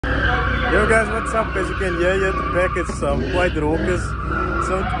Yo guys, what's up? As you can hear here at the back, it's quite raucous.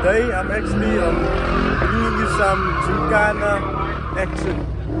 So today I'm actually bringing you some Gymkhana action.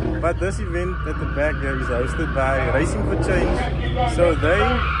 But this event at the back here is hosted by Racing4change. So they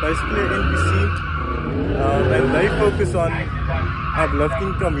basically an NPC and they focus on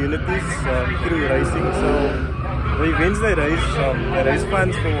uplifting communities through racing. So the events they raise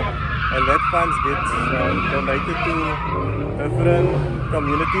funds for, and that funds gets donated to different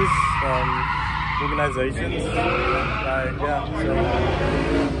communities, organizations. So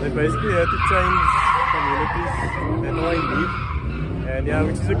they basically had to change communities that are in need, and yeah,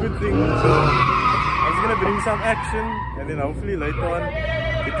 which is a good thing. So I'm just gonna bring some action, and then hopefully later on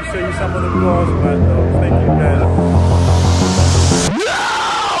get to show you some of the cars. But thank you guys.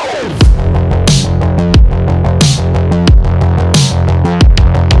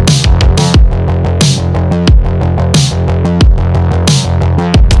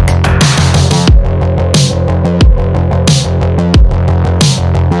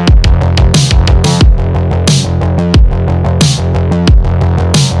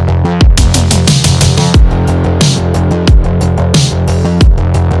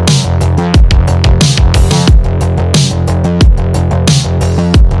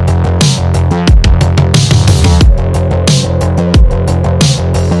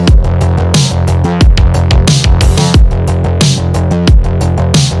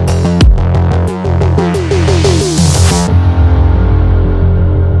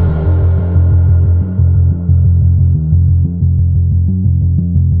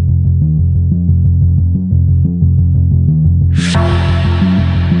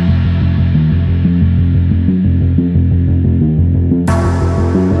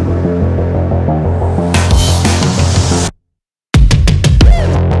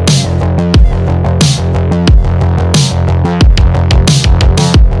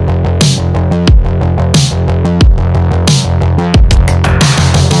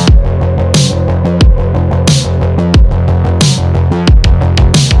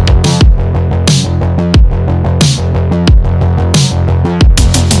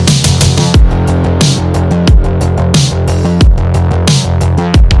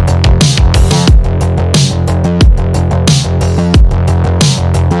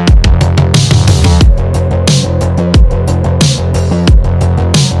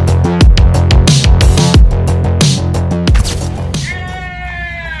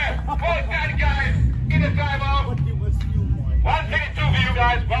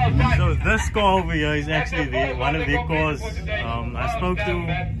 So this car over here is actually one of their cars. I spoke to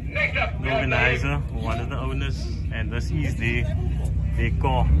the organizer, one of the owners, and this is their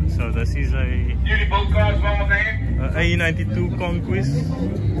car. So this is a A92 Conquest,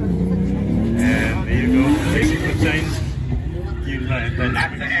 and there you go, Racing4change.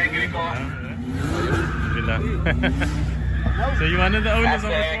 So you're one of the owners of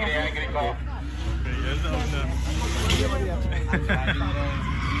the car? Okay, here's the owner.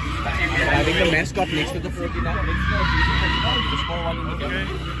 Having the mascot next to the 49. The small one in the okay.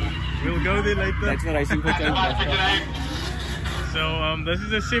 We'll go there later. That's the Racing4change mascot. So this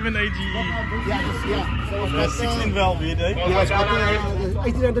is a 7 AGE. Yeah. So the 16 valve V8. Yeah, it's got the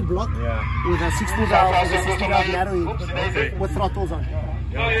 1800 block. Yeah. With a 16 valve, with a 16 valve narrow okay. With throttles on.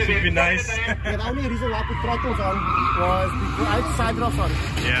 Yeah, it should be nice. Yeah, the only reason why I put throttles on was because I had side rafts on.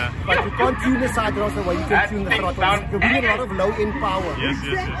 Yeah. But you can't tune the side rafts the way you can tune the throttles. You're bringing a lot of low-end power. Yes.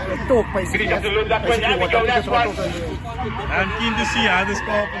 Torque, basically. That's basically what I put the throttles on there. I'm keen to see how this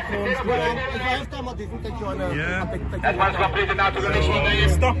car performs today. If I have time, I'll definitely take you on a... Yeah. That one's completed now to the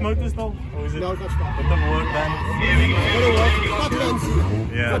stock motor still? Or is it? No, it's not stock. With the work done? It's not fancy.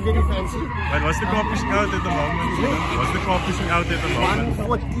 Yeah. It's not very fancy. But what's the car pushing out at the moment? What's the car pushing out at the moment?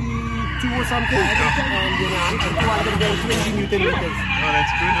 142 or something. And you know, 220 Newton meters. Oh,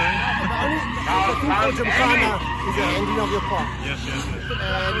 that's good, eh? The thing called Gymkhana is the engine of your car. Yes. And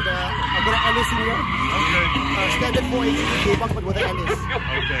I've got an LS in here. Okay. Standard 480 gearbox, but with an LS.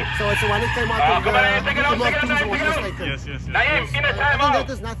 Okay. So it's the one that came out of the Mark II's, was mistaken. Yes. I think that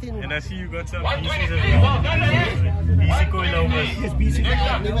is nothing. And I see you got some pieces as well. BC coilovers. Yes, BC.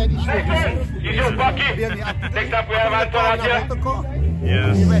 I've never had issue with BC. Really, Next up we have Anton.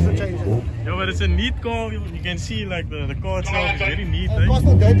 Yes. Never had to change it. Yeah, but it's a neat car. You can see like the car itself is very neat. It was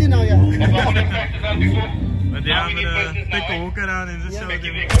not dirty now, yeah. But yeah, I'm gonna take a walk around and just show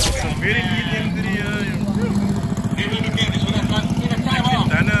them some very neat interior.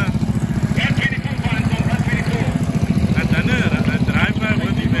 I've done a drive-by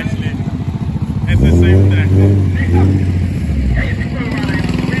with him actually at the same track.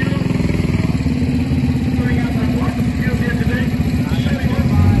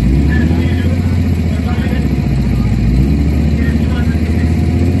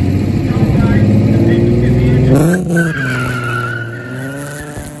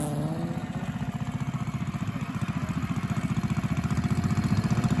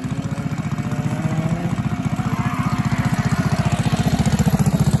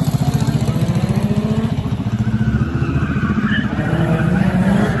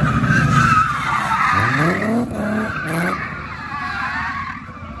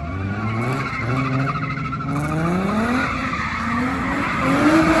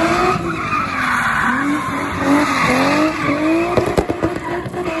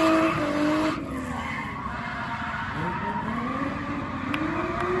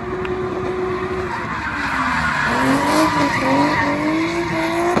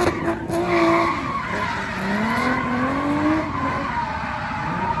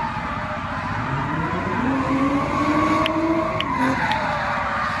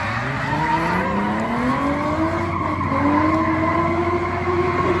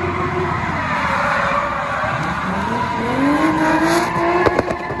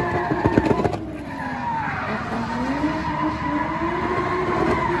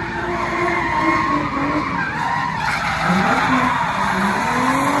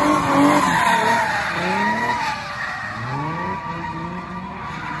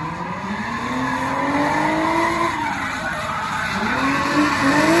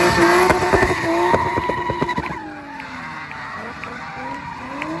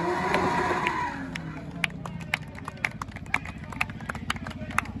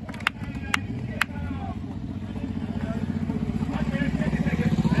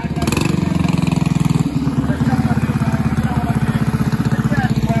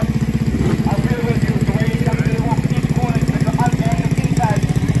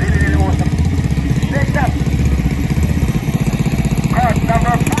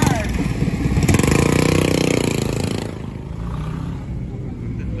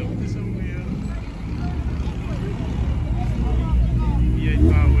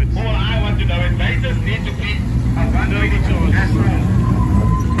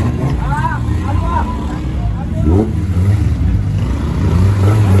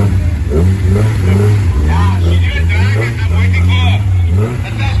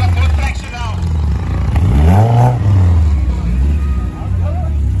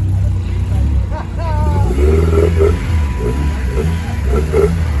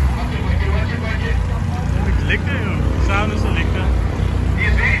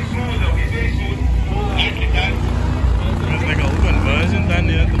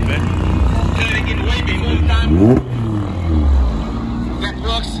 That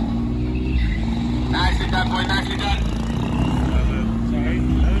works. Nicely done, boy, nicely done.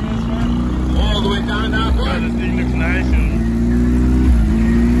 All the way down now, boy. This thing looks nice.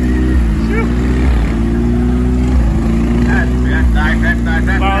 That's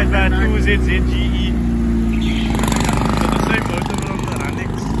nice. Powered by 2ZZGE. So the same motor from the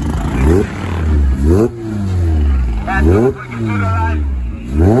Ranix. That's good. Put it to the line.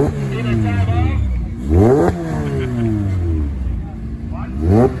 In a turbo.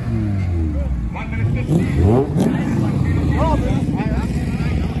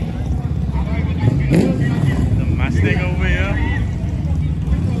 The Mustang over here.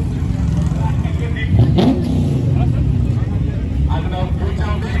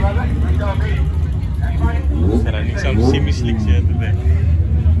 Running some semi-slicks here today.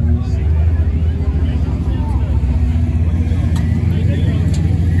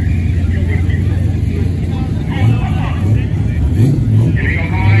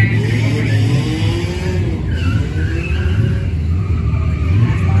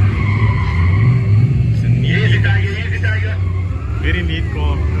 It's a neat, very neat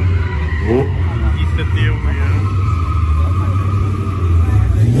car. E30 over here.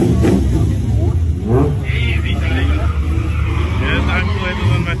 Yes, I'm playing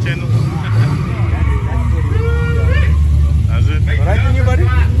on my channel. How's it? Alright, with you, buddy?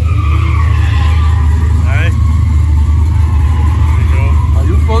 Hi. There you go. Are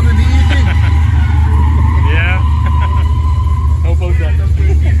you filming the evening? Yeah. How about that?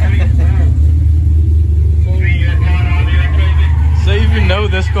 So if you know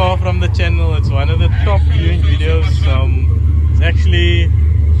this car from the channel, it's one of the top viewing videos. It's actually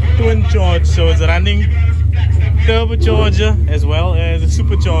twin charge, so it's running turbocharger as well as a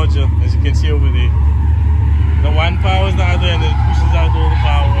supercharger, as you can see over there. The one powers the other and it pushes out all the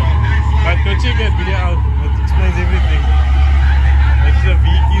power. But go check that video out, it explains everything. This is a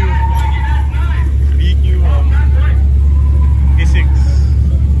VQ S6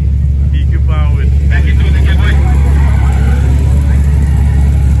 VQ powered. Back into it again, boy.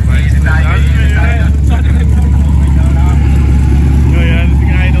 Oh yeah, this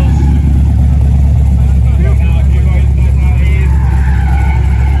thing idles.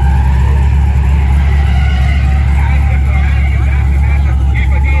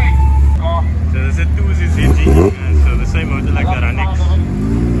 So this is a 2ZZG, so the same motor like the Ranix.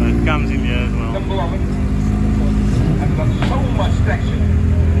 It comes in here as well. I've got so much traction.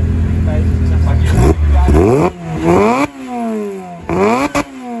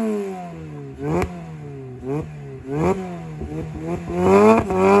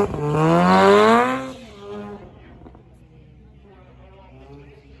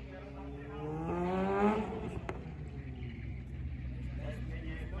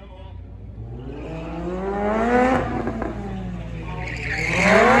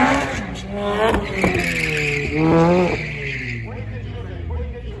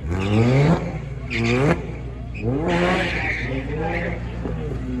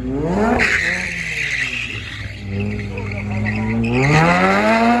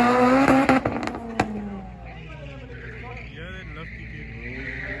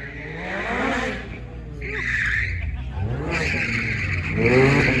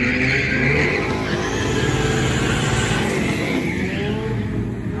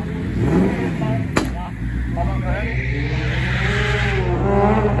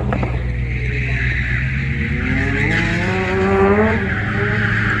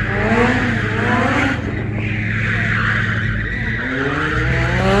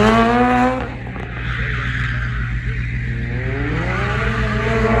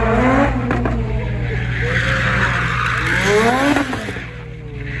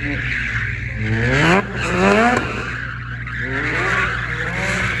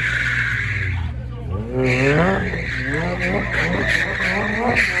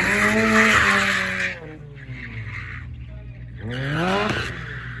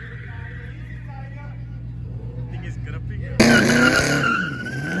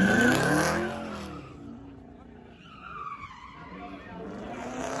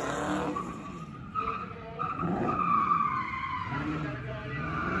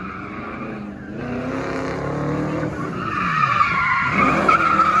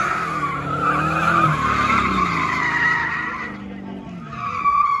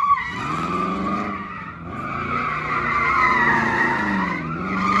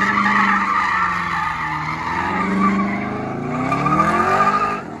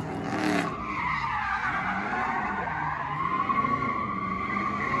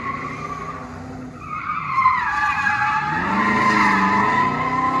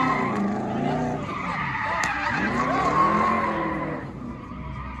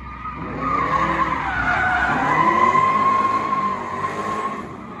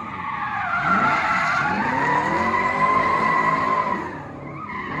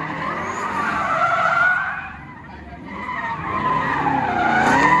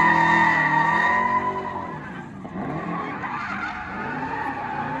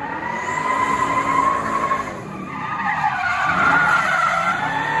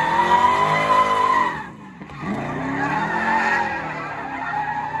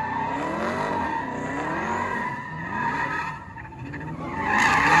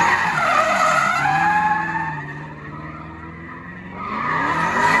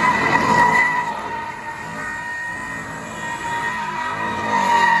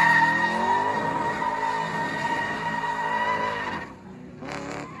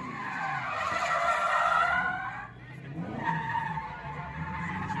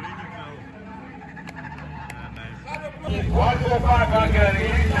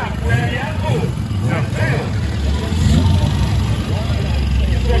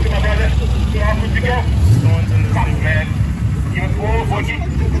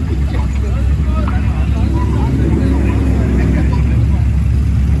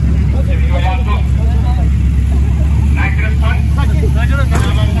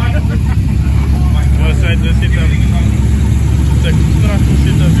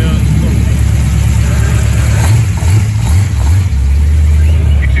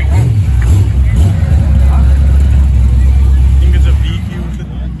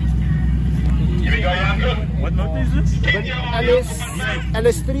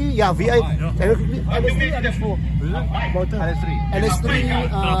 LS3, yeah, VI. LS3, LS4. LS3,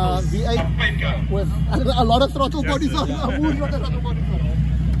 V8 with a lot of throttle bodies on. A whole lot of throttle bodies on.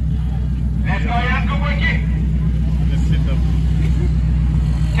 Let's go, Janko, Wiki. Just sit up.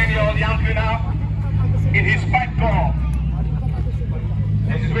 10-year-old Janko now in his fight car.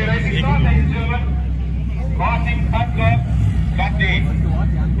 This is where racing starts, ladies and gentlemen. Martin Butler, got the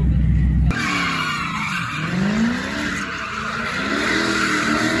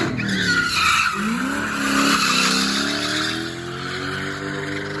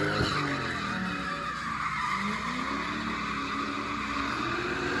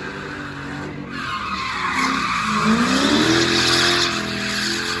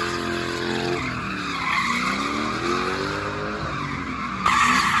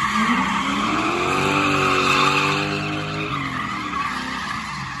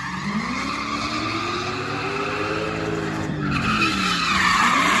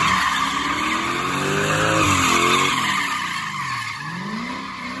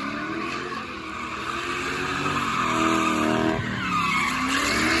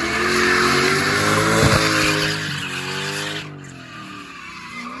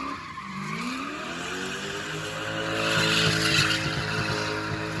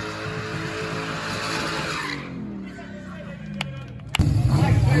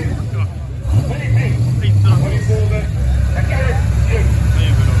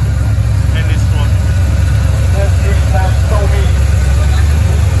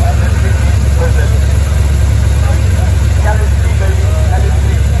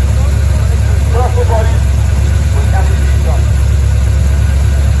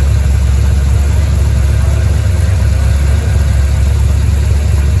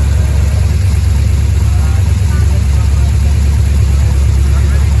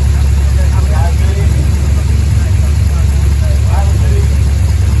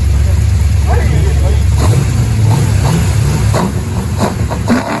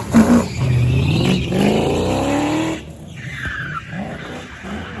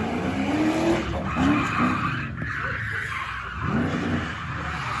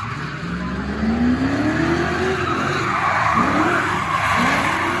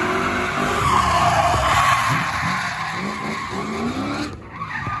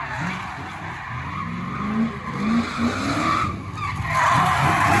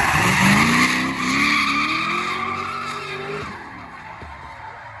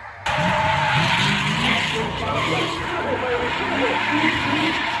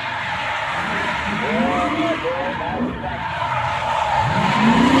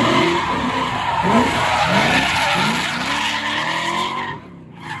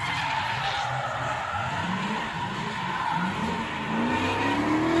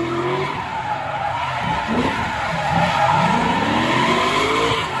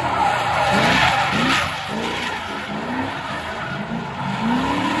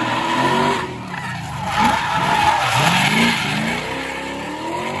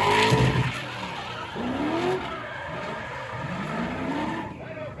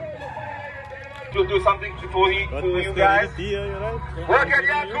do something for you guys. Work it,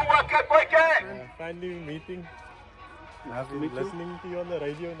 Janko, work it, work it! Finally meeting. I've been listening to you on the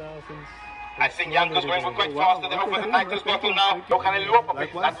radio now since... I think Janko's going for quick faster. They're up with the nitrous bottle now. Look, gaan hy loop op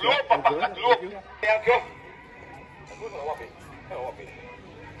het. Laat loop, papa, laat loop. Janko.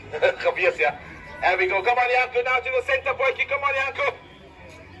 Gewees, ja. There we go. Come on, Janko, now to the center, boykie. Come on, Janko.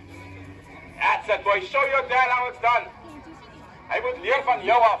 That's it, boy. Show your dad how it's done. Hij moet leren van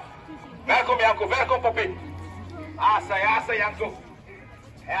jou af. Welkom, Janko. Welkom, papi. Asa, Janko.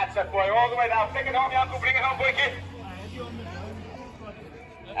 That's it, boy. All the way down. Take it home, Janko. Bring it home, boykie.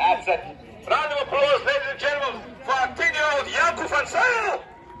 That's it. Round of applause, ladies and gentlemen, for 10-year-old Janko van Zyl.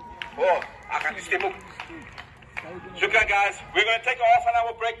 Oh, I got this table. Shukran, guys. We're going to take a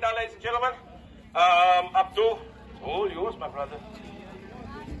half-an-hour break now, ladies and gentlemen. Up to all yours, my brother.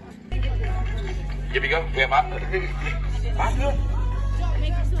 Here we go. Weer maar. Wat nu?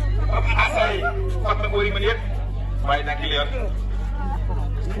 Asai. Wat met mooie manier. Baik, dankie Leon.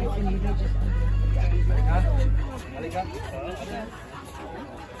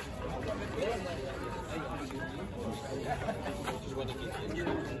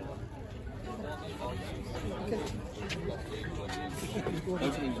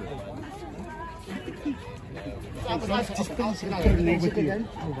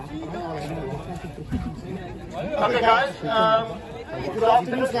 Okay guys, good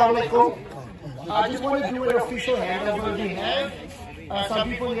afternoon, Assalamualaikum. I just want to do an official handover. We have some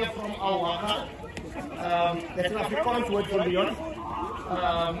people here from Awaka. That's an Afrikaans word for Leon.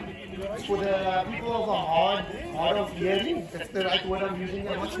 For the people of the hard of hearing, that's the right word I'm using.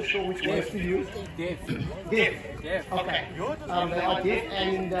 I'm not so sure which words to use. Deaf. Okay. They are deaf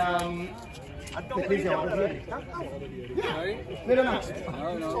and that means they're hard of hearing. Sorry? No.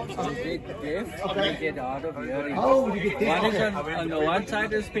 No. Deaf. Okay. You get hard of hearing. Oh, you get deaf. One is on the one side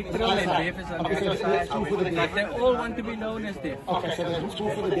of the spectrum and deaf is on the other side. But they all want to be known as deaf. Okay, so there's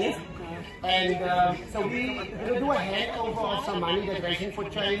school for the deaf. And so we're going to do a handover of some money that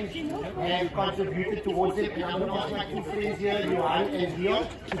Racing4change have contributed towards it. And I'm going to ask my two friends here, Johan and Leon,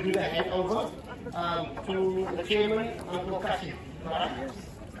 to do the handover to the chairman, Uncle Kasim. Yes.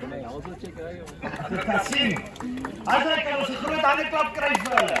 Can I also check out? Kasim, as I can also throw it on the top crazy.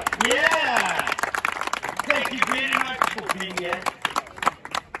 Yeah! Thank you very much for being here.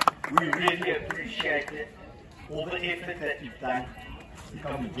 We really appreciate it. All the effort that you've done. You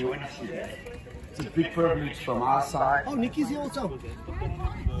come and join us here. It's a big privilege from our side. Oh, Nikki's here also.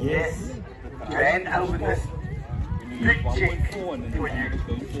 Yes. To hand over this big check for you.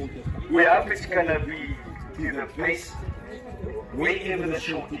 We hope it's going to be to the best wherever the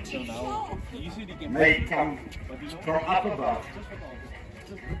shortage is. May come from up above.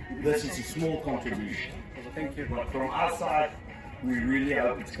 This is a small contribution. Thank you. But from our side, we really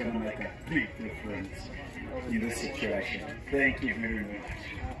hope it's going to make a big difference in the situation. Thank you very much.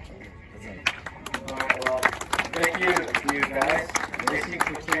 Well, thank you to you guys.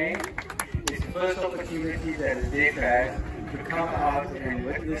 Racing4change is the first opportunity that they've had to come out and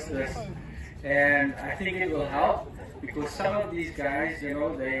witness this. And I think it will help because some of these guys, you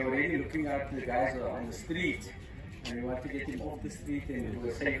know, they're already looking at the guys who are on the street and we want to get them off the street into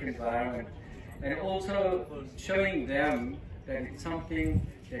a safe environment. And also showing them that it's something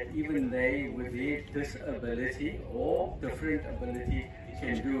that even they with their disability or different ability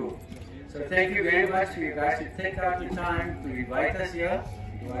can do. So thank you very much for you guys to take out the time to invite us here,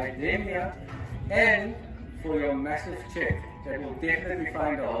 invite them here, and for your massive check that will definitely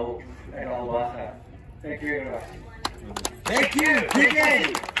find a hole at Al-Waha. Thank you very much. Thank you!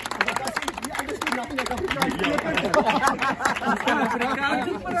 Again!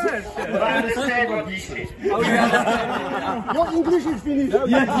 I understand what he said. Your English is finished. No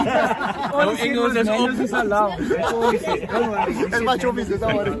English is allowed. As much of it as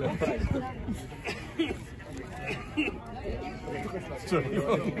I want.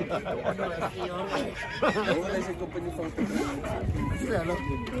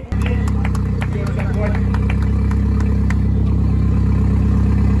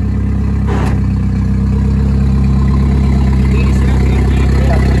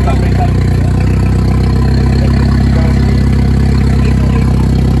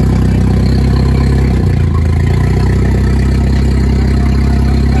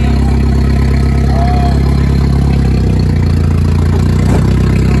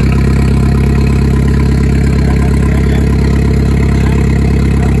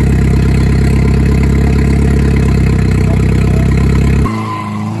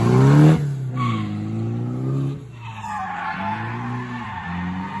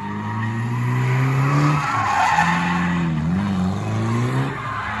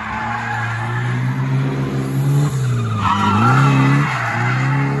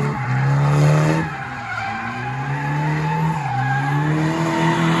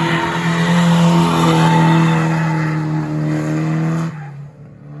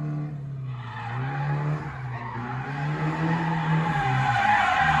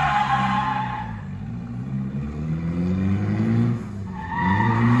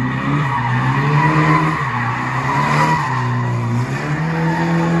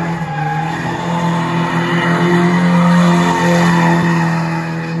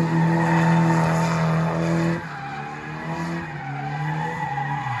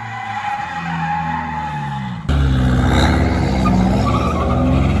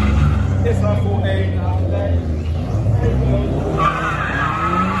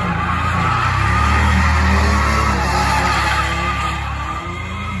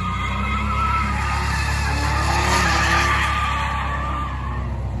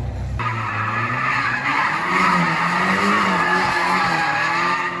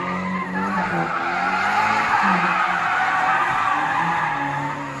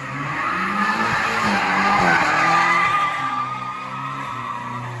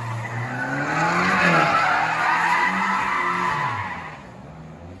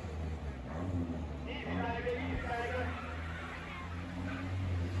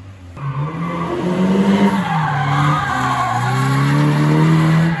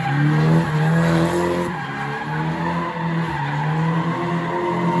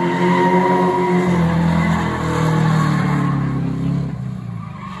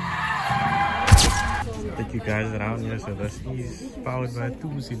 powered by a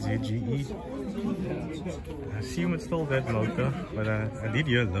 2-ZGE. I assume it's still that motor, but I did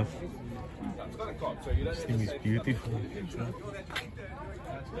hear lift. This thing is beautiful.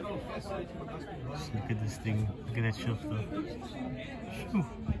 Just look at this thing, look at that shifter. Phew.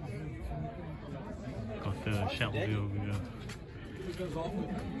 Got the Shelby over here.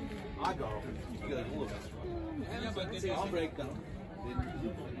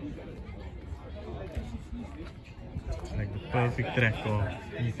 It's like the perfect track for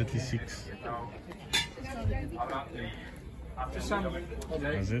E36.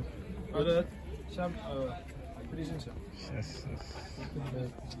 Was it? Yes.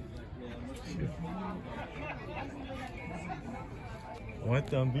 What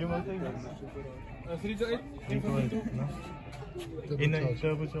BMO thing? 3.8. No? In a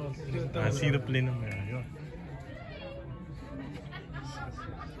turbocharged. I see the plenum there. Yeah.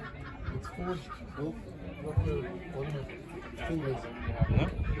 It's forged. No?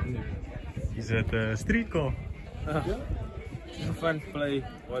 Is that a street car? Fun play,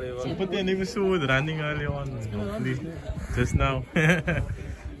 whatever. So put in even saw it running early on. Hopefully, just now.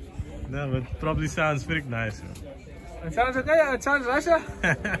 No, but probably sounds very nice. It sounds okay, it sounds Russia.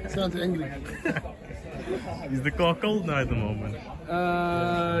 Sounds angry. Is the car cold now at the moment?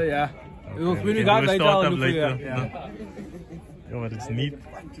 Yeah. Okay. We'll Start up later. Yeah. No? Yeah, but it's neat.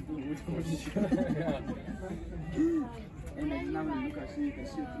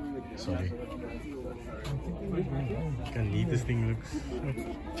 Sorry. Look how neat this thing looks.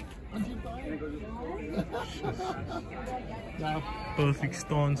 Perfect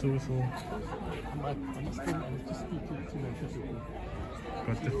stance also.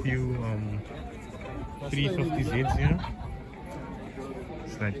 Got a few 350Zs here.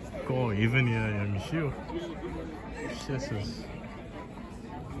 It's like car even here, I'm sure. Jesus.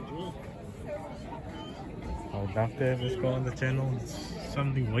 I would love to have this car on the channel. It's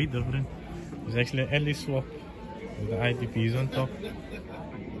something way different. There's actually an LE swap with the ITBS on top.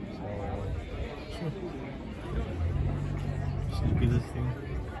 So, look at this thing.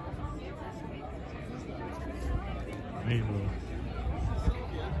 Evil.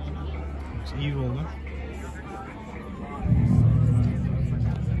 It's evil, no?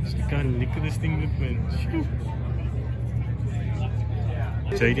 Just look how lick this thing look, man.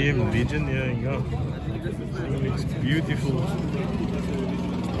 JDM Legend, yeah, you go. It's beautiful.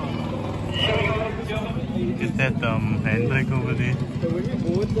 Look at that handbrake over there.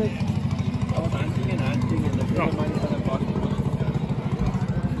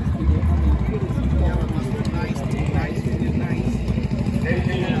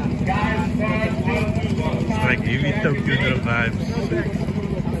 It's like heavy Tokyo vibes.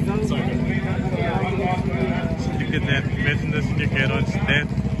 Look at that, imagine this in your garage, that,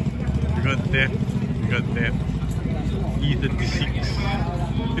 you got that, you got that, E36,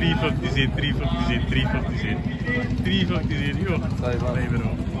 350Z, 350Z, 350Z, 350Z, yo, nee bro.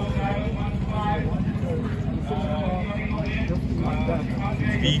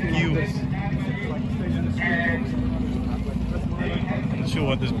 VQ. I'm not sure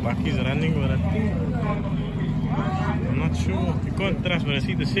what this bucky is running, but I'm not sure. You can't trust, but I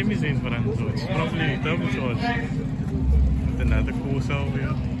see the semis in front, so it's probably turbocharged. With another course over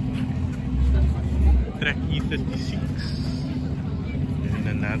here. Track E36. And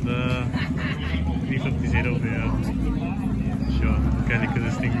another 350Z over here. Sure, okay, look at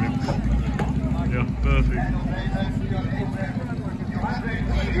this thing looks. Yeah, perfect.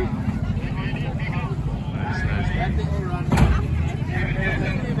 Nice.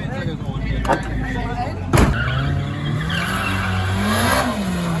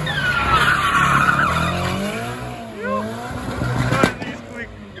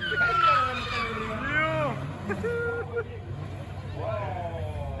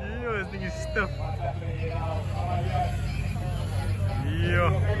 This thing is stiff.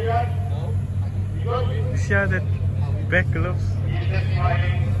 Yeah. See how that back looks?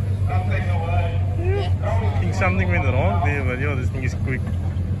 I think something went wrong there, but yeah, this thing is quick.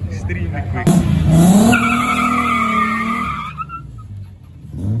 Extremely quick.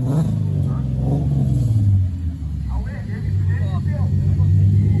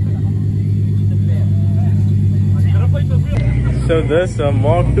 So this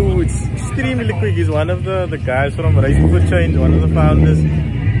Mark II, it's extremely quick. He's one of the guys from Racing4change, one of the founders.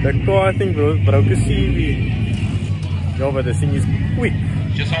 The car I think broke a CV. No, but this thing is quick.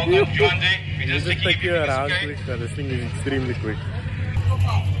 Just hold on, Juande. We Just take you around quick, but this thing is extremely quick.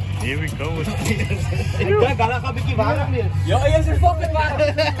 Here we go. So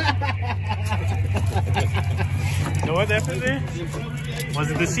what happened there?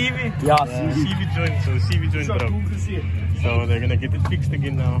 Was it the CV? Yeah, CV joint, so CV joint broke. So they're gonna get it fixed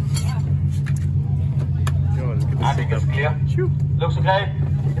again now. Go on, look I at think the it's setup. clear. Shoo. Looks okay.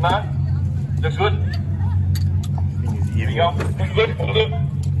 Come on. Looks good. Thing is Here we go. Looks good. Looks good.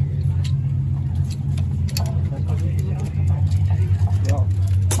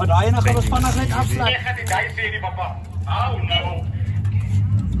 Maar daai nog alles vinnig net afsluit. Ek gaan die guy sê nie, papa. Oh no.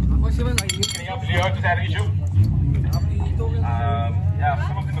 Wat sê jy hier? Can you help me out with that issue? Yeah,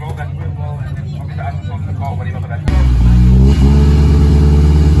 some of the road that's going well, and then obviously I just want to call whatever for that.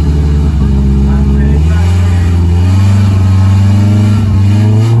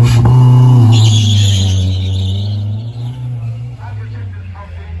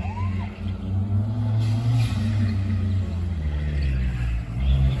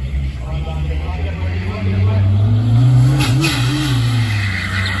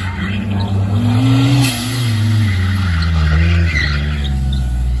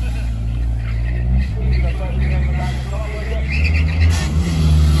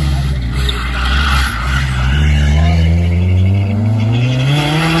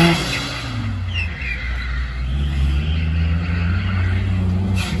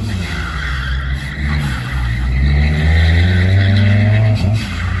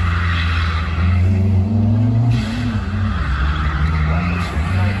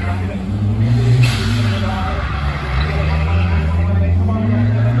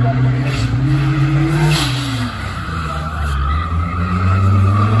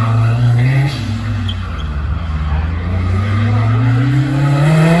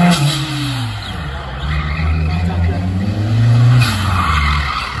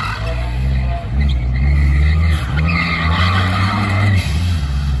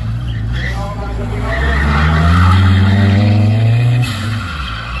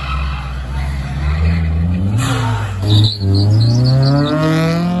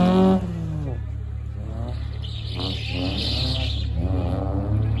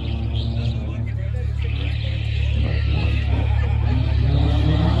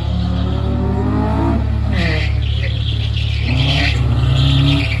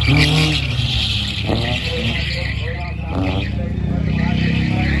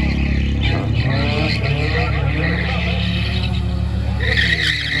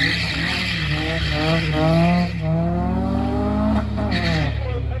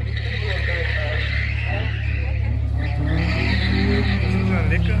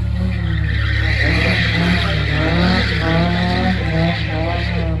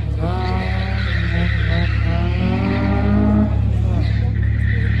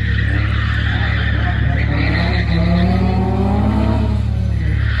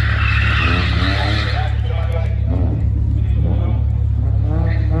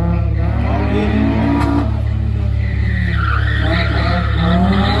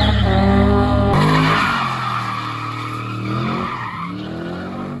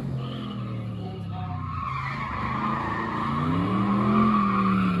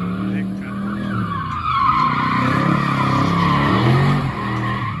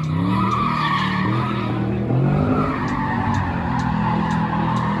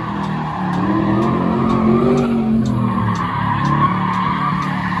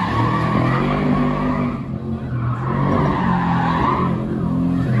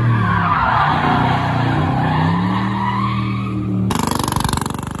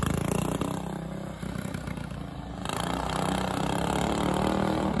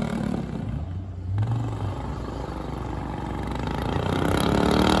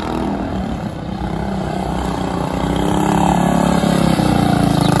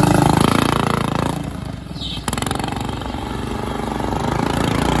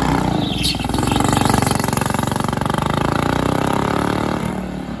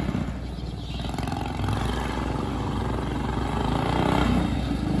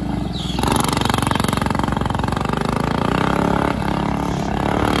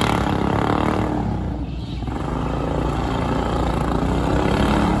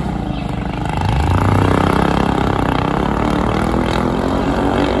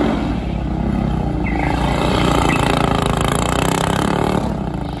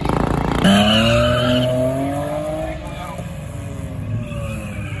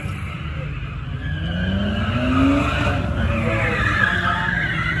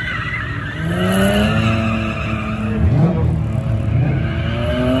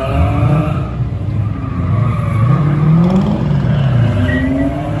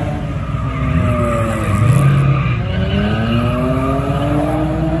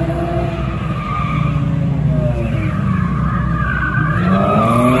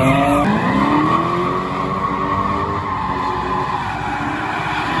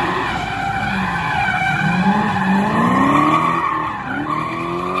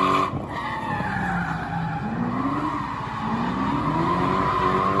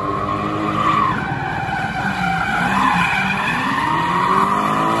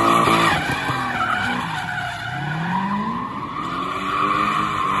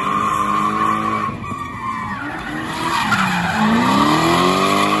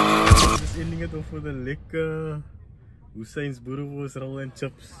 a lekker Hussein's boerewors roll and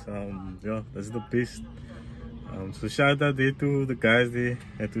chips. Yeah, that's the best. So shout out there to the guys there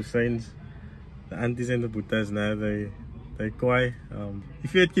at Hussein's, the aunties and the boetas now. They quite.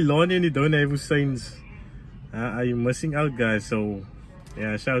 If you're at Killarney and you don't have Hussein's, are you missing out, guys? So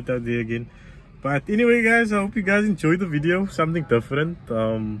yeah, shout out there again. But anyway, guys, I hope you guys enjoyed the video, something different.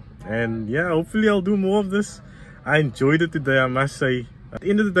 And yeah, hopefully I'll do more of this. I enjoyed it today, I must say. At the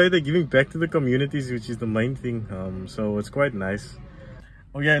end of the day, they're giving back to the communities, which is the main thing. So it's quite nice.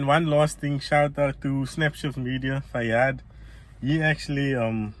 Oh yeah, and one last thing, shout out to Snapshift Media, Fayad. He actually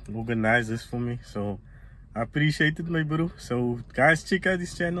organized this for me, so I appreciate it, my bro. So guys, check out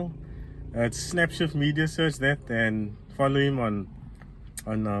his channel. It's Snapshift Media, search that and follow him on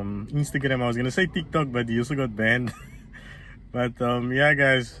Instagram. I was gonna say TikTok, but he also got banned. But yeah,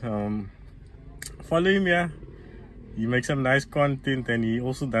 guys, follow him. Yeah, he makes some nice content, and he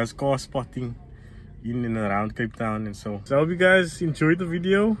also does car spotting in and around Cape Town. And so I hope you guys enjoyed the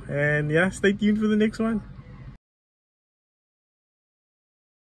video, and yeah, stay tuned for the next one.